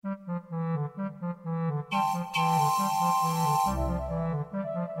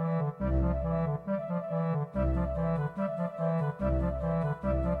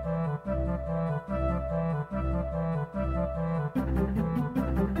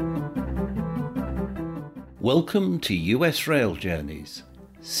Welcome to US Rail Journeys,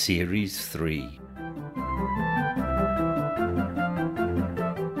 Series 3.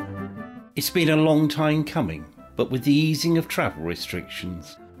 It's been a long time coming, but with the easing of travel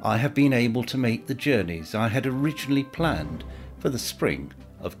restrictions, I have been able to make the journeys I had originally planned for the spring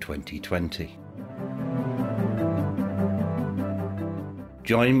of 2020.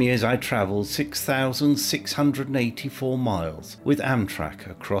 Join me as I travel 6,684 miles with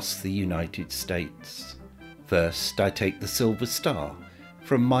Amtrak across the United States. First, I take the Silver Star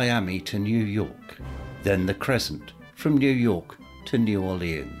from Miami to New York, then the Crescent from New York to New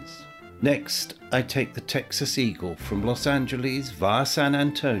Orleans. Next, I take the Texas Eagle from Los Angeles via San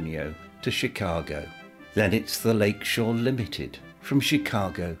Antonio to Chicago. Then it's the Lakeshore Limited from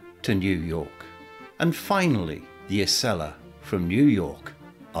Chicago to New York. And finally, the Acela from New York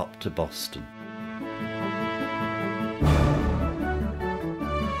up to Boston.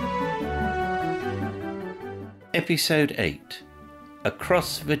 Episode 8.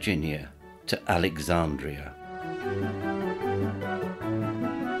 Across Virginia to Alexandria.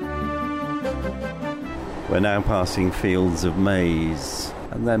 We're now passing fields of maize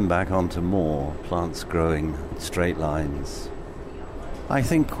and then back onto more plants growing in straight lines. I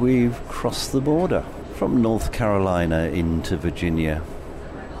think we've crossed the border from North Carolina into Virginia.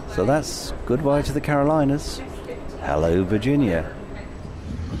 So that's goodbye to the Carolinas. Hello, Virginia.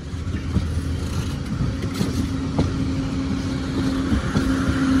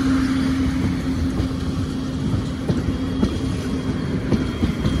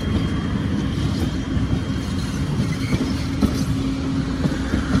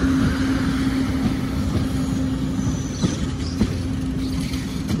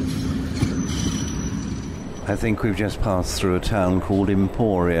 I think we've just passed through a town called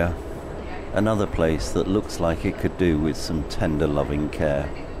Emporia, another place that looks like it could do with some tender loving care.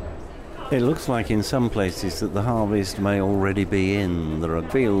 It looks like in some places that the harvest may already be in. There are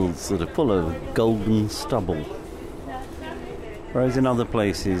fields that are full of golden stubble, whereas in other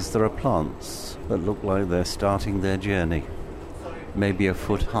places there are plants that look like they're starting their journey, maybe a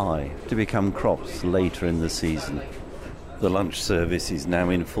foot high, to become crops later in the season. The lunch service is now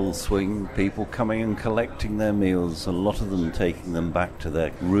in full swing, people coming and collecting their meals, a lot of them taking them back to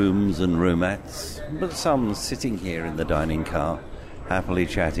their rooms and roomettes, but some sitting here in the dining car, happily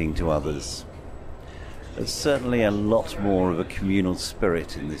chatting to others. There's certainly a lot more of a communal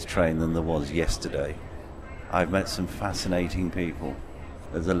spirit in this train than there was yesterday. I've met some fascinating people.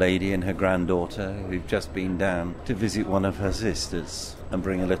 There's a lady and her granddaughter who've just been down to visit one of her sisters and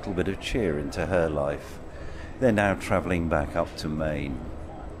bring a little bit of cheer into her life. They're now travelling back up to Maine.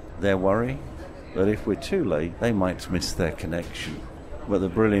 Their worry? That if we're too late, they might miss their connection. But the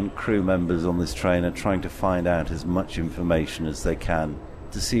brilliant crew members on this train are trying to find out as much information as they can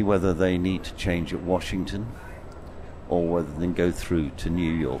to see whether they need to change at Washington or whether they can go through to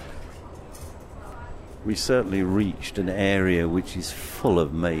New York. We certainly reached an area which is full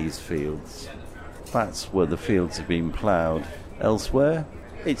of maize fields. That's where the fields have been ploughed. Elsewhere,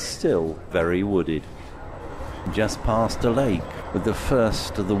 it's still very wooded. Just past a lake with the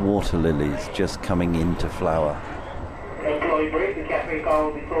first of the water lilies just coming into flower. Employee break, the cafe car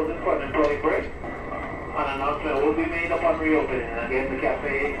will be closing for an employee break. An announcement will be made upon reopening. Again, the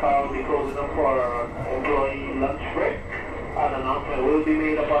cafe car will be closing up for employee lunch break. An announcement will be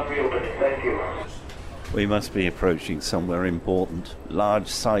made upon reopening. Thank you. We must be approaching somewhere important. Large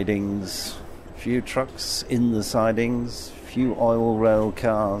sidings, few trucks in the sidings, few oil rail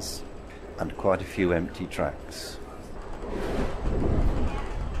cars, and quite a few empty tracks.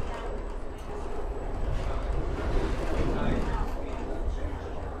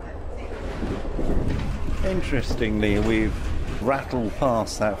 Interestingly, we've rattled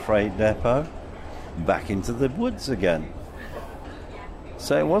past that freight depot, back into the woods again.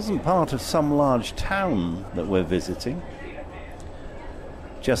 So it wasn't part of some large town that we're visiting.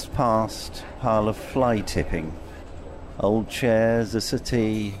 Just past a pile of fly tipping, old chairs, a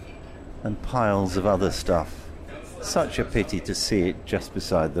settee, and piles of other stuff. Such a pity to see it just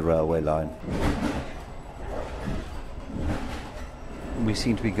beside the railway line. We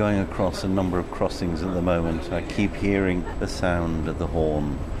seem to be going across a number of crossings at the moment. I keep hearing the sound of the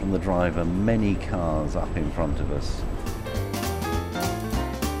horn from the driver, many cars up in front of us.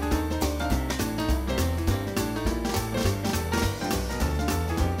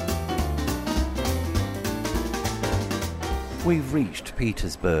 We've reached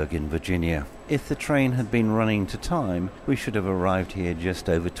Petersburg in Virginia. If the train had been running to time, we should have arrived here just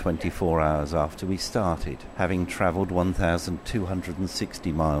over 24 hours after we started, having travelled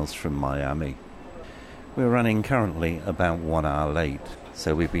 1,260 miles from Miami. We're running currently about 1 hour late,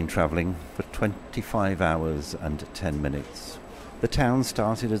 so we've been travelling for 25 hours and 10 minutes. The town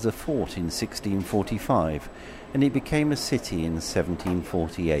started as a fort in 1645, and it became a city in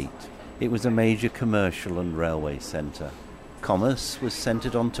 1748. It was a major commercial and railway centre. Commerce was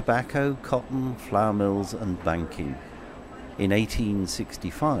centred on tobacco, cotton, flour mills and banking. In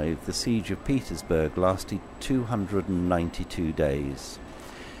 1865, the siege of Petersburg lasted 292 days,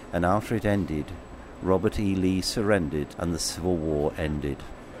 and after it ended, Robert E. Lee surrendered and the Civil War ended.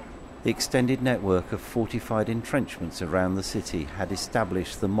 The extended network of fortified entrenchments around the city had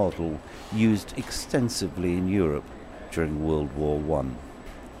established the model used extensively in Europe during World War I.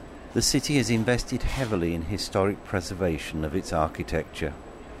 The city has invested heavily in historic preservation of its architecture.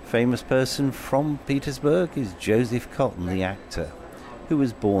 Famous person from Petersburg is Joseph Cotton, the actor, who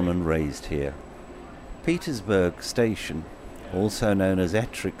was born and raised here. Petersburg Station, also known as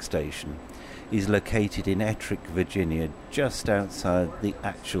Ettrick Station, is located in Ettrick, Virginia, just outside the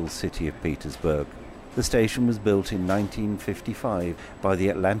actual city of Petersburg. The station was built in 1955 by the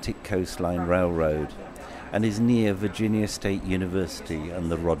Atlantic Coastline Railroad and is near Virginia State University and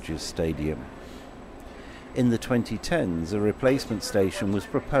the Rogers Stadium. In the 2010s, a replacement station was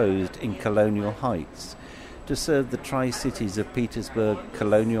proposed in Colonial Heights to serve the Tri-Cities of Petersburg,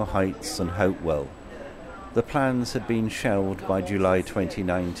 Colonial Heights and Hopewell. The plans had been shelved by July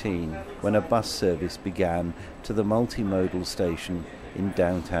 2019, when a bus service began to the multimodal station in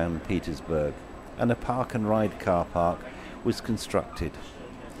downtown Petersburg, and a park and ride car park was constructed.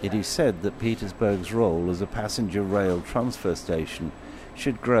 It is said that Petersburg's role as a passenger rail transfer station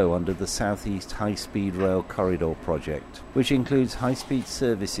should grow under the Southeast High-Speed Rail Corridor project, which includes high-speed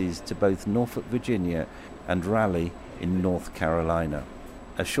services to both Norfolk, Virginia and Raleigh in North Carolina.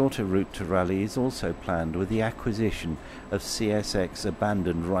 A shorter route to Raleigh is also planned with the acquisition of CSX's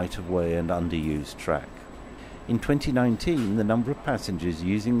abandoned right-of-way and underused track. In 2019, the number of passengers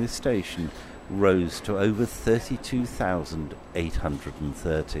using this station rose to over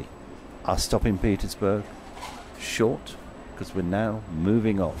 32,830. Our stop in Petersburg, short, because we're now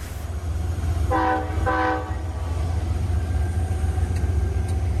moving off.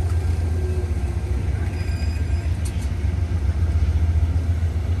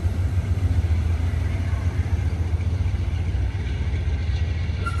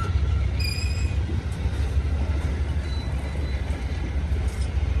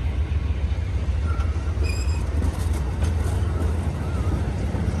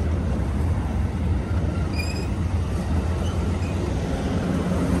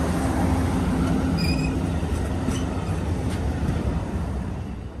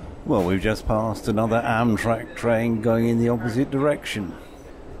 Well, we've just passed another Amtrak train going in the opposite direction.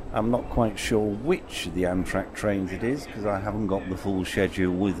 I'm not quite sure which of the Amtrak trains it is because I haven't got the full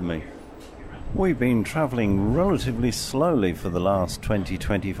schedule with me. We've been travelling relatively slowly for the last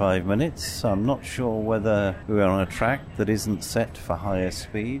 20-25 minutes. I'm not sure whether we're on a track that isn't set for higher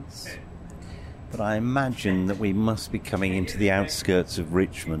speeds, but I imagine that we must be coming into the outskirts of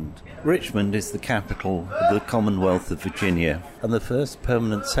Richmond. Richmond is the capital of the Commonwealth of Virginia, and the first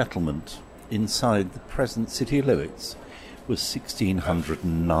permanent settlement inside the present city limits was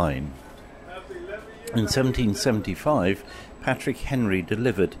 1609. In 1775, Patrick Henry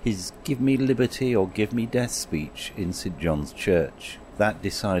delivered his "Give me liberty or give me death" speech in St. John's Church. That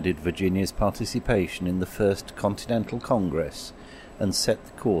decided Virginia's participation in the First Continental Congress and set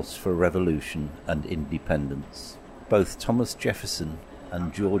the course for revolution and independence. Both Thomas Jefferson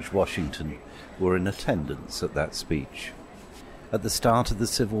and George Washington were in attendance at that speech. At the start of the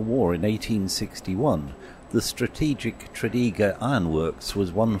Civil War in 1861, the strategic Tredegar Ironworks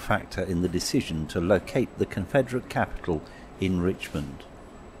was one factor in the decision to locate the Confederate capital in Richmond.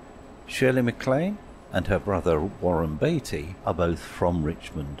 Shirley MacLaine and her brother Warren Beatty are both from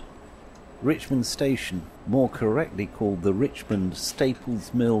Richmond. Richmond Station, more correctly called the Richmond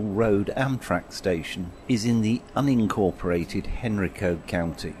Staples Mill Road Amtrak Station, is in the unincorporated Henrico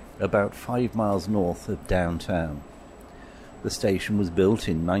County, about 5 miles north of downtown. The station was built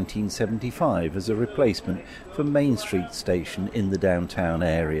in 1975 as a replacement for Main Street Station in the downtown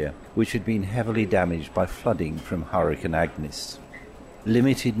area, which had been heavily damaged by flooding from Hurricane Agnes.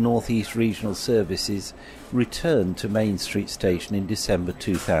 Limited Northeast Regional services returned to Main Street Station in December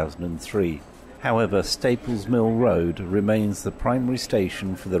 2003. However, Staples Mill Road remains the primary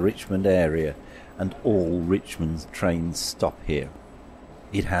station for the Richmond area, and all Richmond trains stop here.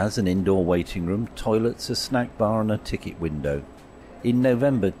 It has an indoor waiting room, toilets, a snack bar and a ticket window. In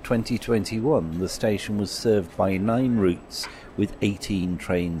November 2021, the station was served by 9 routes with 18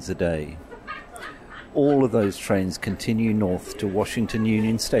 trains a day. All of those trains continue north to Washington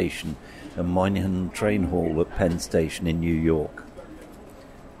Union Station and Moynihan Train Hall at Penn Station in New York.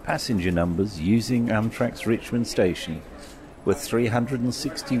 Passenger numbers using Amtrak's Richmond Station were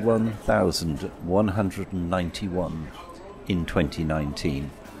 361,191 in 2019.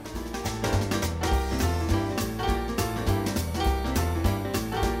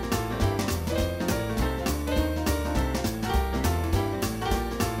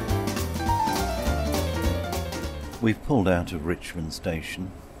 We've pulled out of Richmond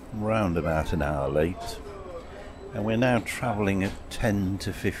Station, round about an hour late, and we're now travelling at 10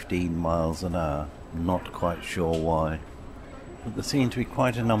 to 15 miles an hour. Not quite sure why. But there seem to be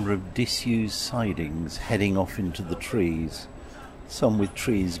quite a number of disused sidings heading off into the trees, some with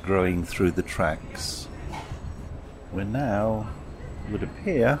trees growing through the tracks. We're now, would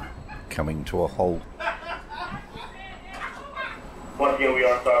appear, coming to a halt. Once again, we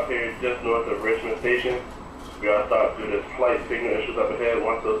are stopped here just north of Richmond Station. We are stopped due to slight signal issues up ahead.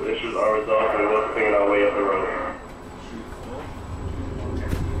 Once those issues are resolved, we will continue our way up the road.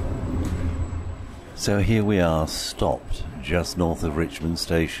 So here we are, stopped just north of Richmond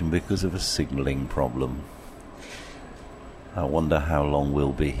Station because of a signalling problem. I wonder how long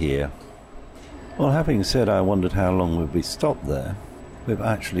we'll be here. Well, having said I wondered how long we'll be stopped there, we've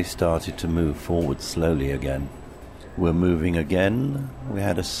actually started to move forward slowly again. We're moving again. We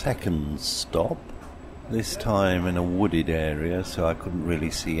had a second stop, this time in a wooded area, so I couldn't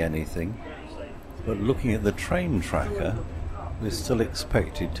really see anything. But looking at the train tracker, we're still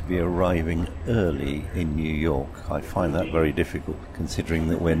expected to be arriving early in New York. I find that very difficult, considering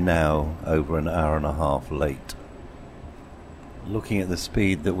that we're now over an hour and a half late. Looking at the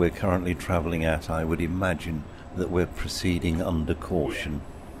speed that we're currently travelling at, I would imagine that we're proceeding under caution.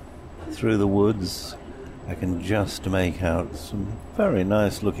 Through the woods, I can just make out some very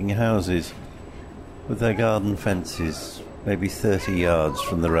nice looking houses with their garden fences, maybe 30 yards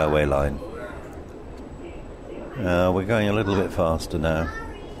from the railway line. We're going a little bit faster now.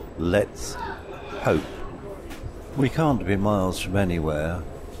 Let's hope. We can't be miles from anywhere,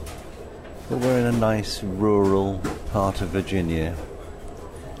 but we're in a nice rural part of Virginia.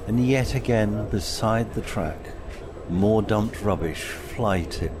 And yet again, beside the track, more dumped rubbish,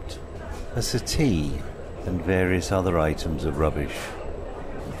 fly-tipped, a settee and various other items of rubbish.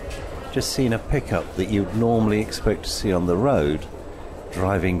 Just seen a pickup that you'd normally expect to see on the road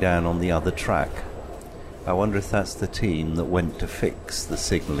driving down on the other track. I wonder if that's the team that went to fix the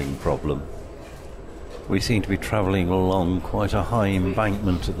signalling problem. We seem to be travelling along quite a high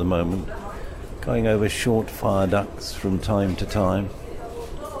embankment at the moment, going over short viaducts from time to time.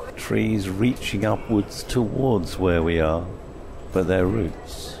 Trees reaching upwards towards where we are, but their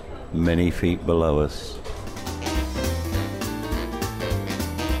roots many feet below us.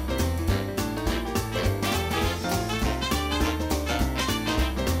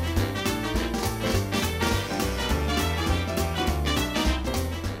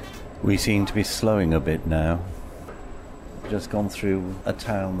 We seem to be slowing a bit now. Just gone through a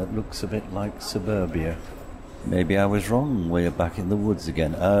town that looks a bit like suburbia. Maybe I was wrong, we're back in the woods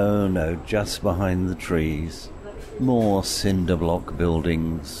again. Oh no, just behind the trees. More cinder block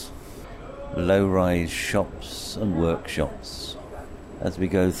buildings, low-rise shops and workshops as we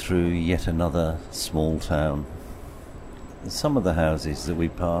go through yet another small town. Some of the houses that we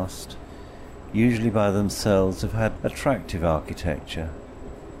passed, usually by themselves, have had attractive architecture.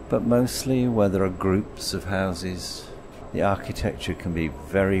 But mostly where there are groups of houses, the architecture can be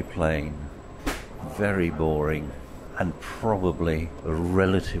very plain, very boring, and probably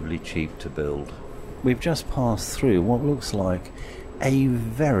relatively cheap to build. We've just passed through what looks like a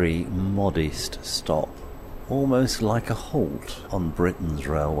very modest stop, almost like a halt on Britain's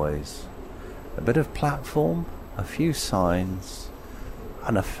railways. A bit of platform, a few signs,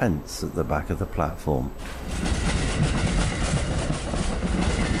 and a fence at the back of the platform.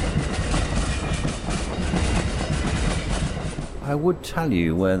 I would tell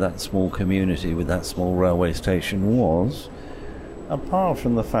you where that small community with that small railway station was, apart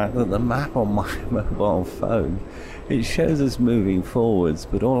from the fact that the map on my mobile phone, it shows us moving forwards,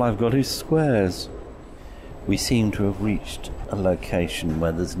 but all I've got is squares. We seem to have reached a location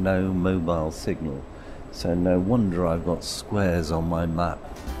where there's no mobile signal, so no wonder I've got squares on my map.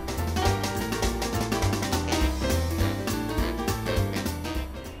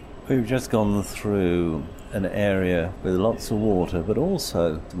 We've just gone through an area with lots of water, but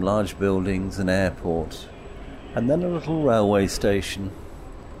also some large buildings, an airport, and then a little railway station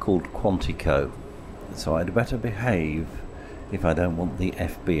called Quantico, so I'd better behave if I don't want the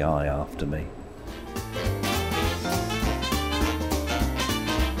FBI after me.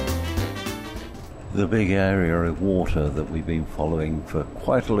 The big area of water that we've been following for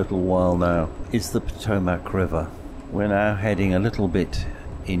quite a little while now is the Potomac River. We're now heading a little bit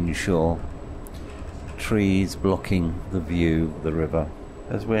inshore, trees blocking the view of the river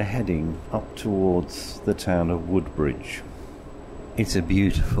as we're heading up towards the town of Woodbridge. It's a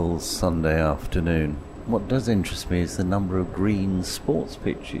beautiful Sunday afternoon. What does interest me is the number of green sports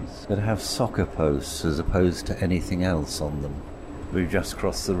pitches that have soccer posts as opposed to anything else on them. We've just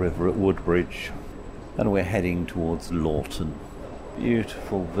crossed the river at Woodbridge and we're heading towards Lawton.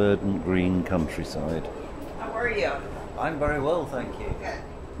 Beautiful verdant green countryside. How are you? I'm very well, thank you. Good.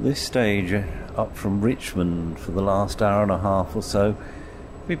 This stage up from Richmond for the last hour and a half or so,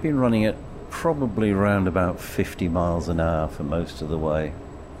 we've been running at probably around about 50 miles an hour for most of the way.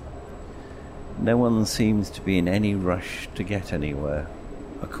 No one seems to be in any rush to get anywhere.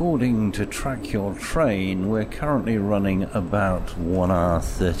 According to Track Your Train, we're currently running about 1 hour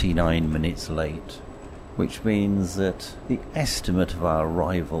 39 minutes late, which means that the estimate of our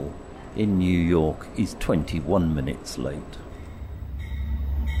arrival in New York is 21 minutes late.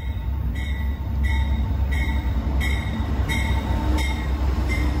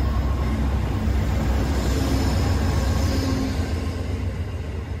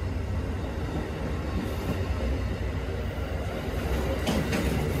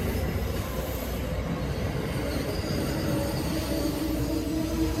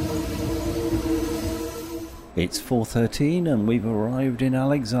 It's 4:13 and we've arrived in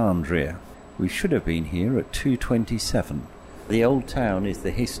Alexandria. We should have been here at 2:27. The Old Town is the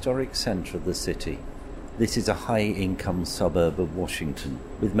historic centre of the city. This is a high-income suburb of Washington,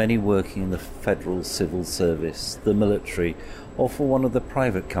 with many working in the federal civil service, the military, or for one of the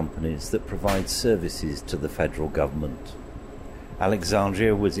private companies that provide services to the federal government.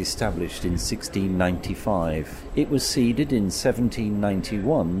 Alexandria was established in 1695. It was ceded in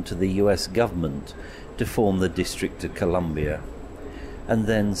 1791 to the US government to form the District of Columbia, and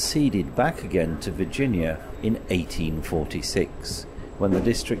then ceded back again to Virginia in 1846, when the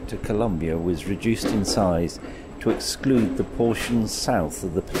District of Columbia was reduced in size to exclude the portions south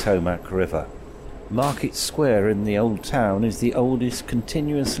of the Potomac River. Market Square in the Old Town is the oldest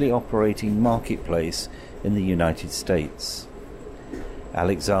continuously operating marketplace in the United States.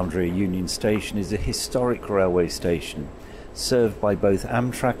 Alexandria Union Station is a historic railway station, served by both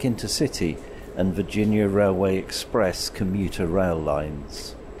Amtrak Intercity and Virginia Railway Express commuter rail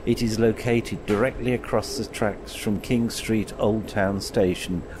lines. It is located directly across the tracks from King Street Old Town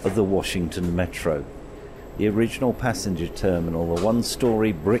Station of the Washington Metro. The original passenger terminal, a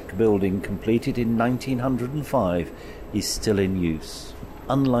one-story brick building completed in 1905, is still in use.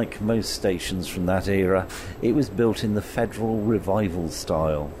 Unlike most stations from that era, it was built in the Federal Revival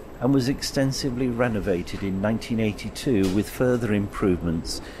style and was extensively renovated in 1982 with further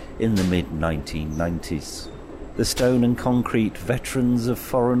improvements in the mid-1990s. The stone and concrete Veterans of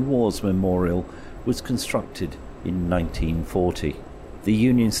Foreign Wars Memorial was constructed in 1940. The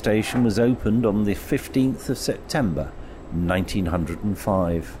Union Station was opened on the 15th of September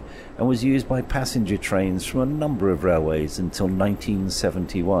 1905 and was used by passenger trains from a number of railways until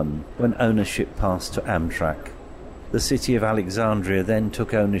 1971, when ownership passed to Amtrak. The city of Alexandria then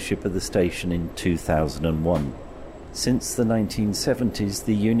took ownership of the station in 2001. Since the 1970s,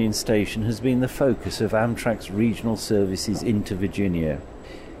 the Union Station has been the focus of Amtrak's regional services into Virginia.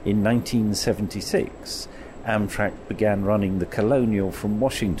 In 1976, Amtrak began running the Colonial from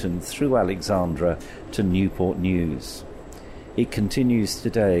Washington through Alexandria to Newport News. It continues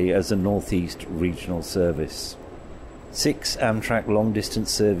today as a Northeast regional service. 6 Amtrak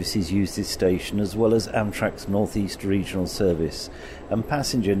long-distance services use this station, as well as Amtrak's Northeast Regional Service, and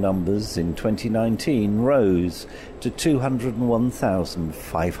passenger numbers in 2019 rose to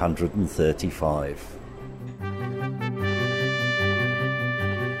 201,535.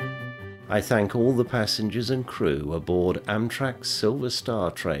 I thank all the passengers and crew aboard Amtrak's Silver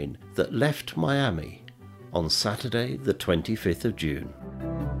Star train that left Miami on Saturday the 25th of June.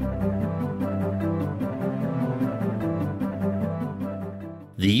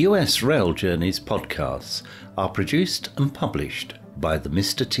 The US Rail Journeys podcasts are produced and published by the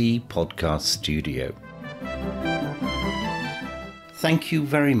Mr. T Podcast Studio. Thank you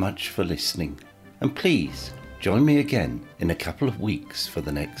very much for listening, and please join me again in a couple of weeks for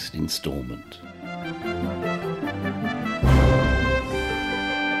the next instalment.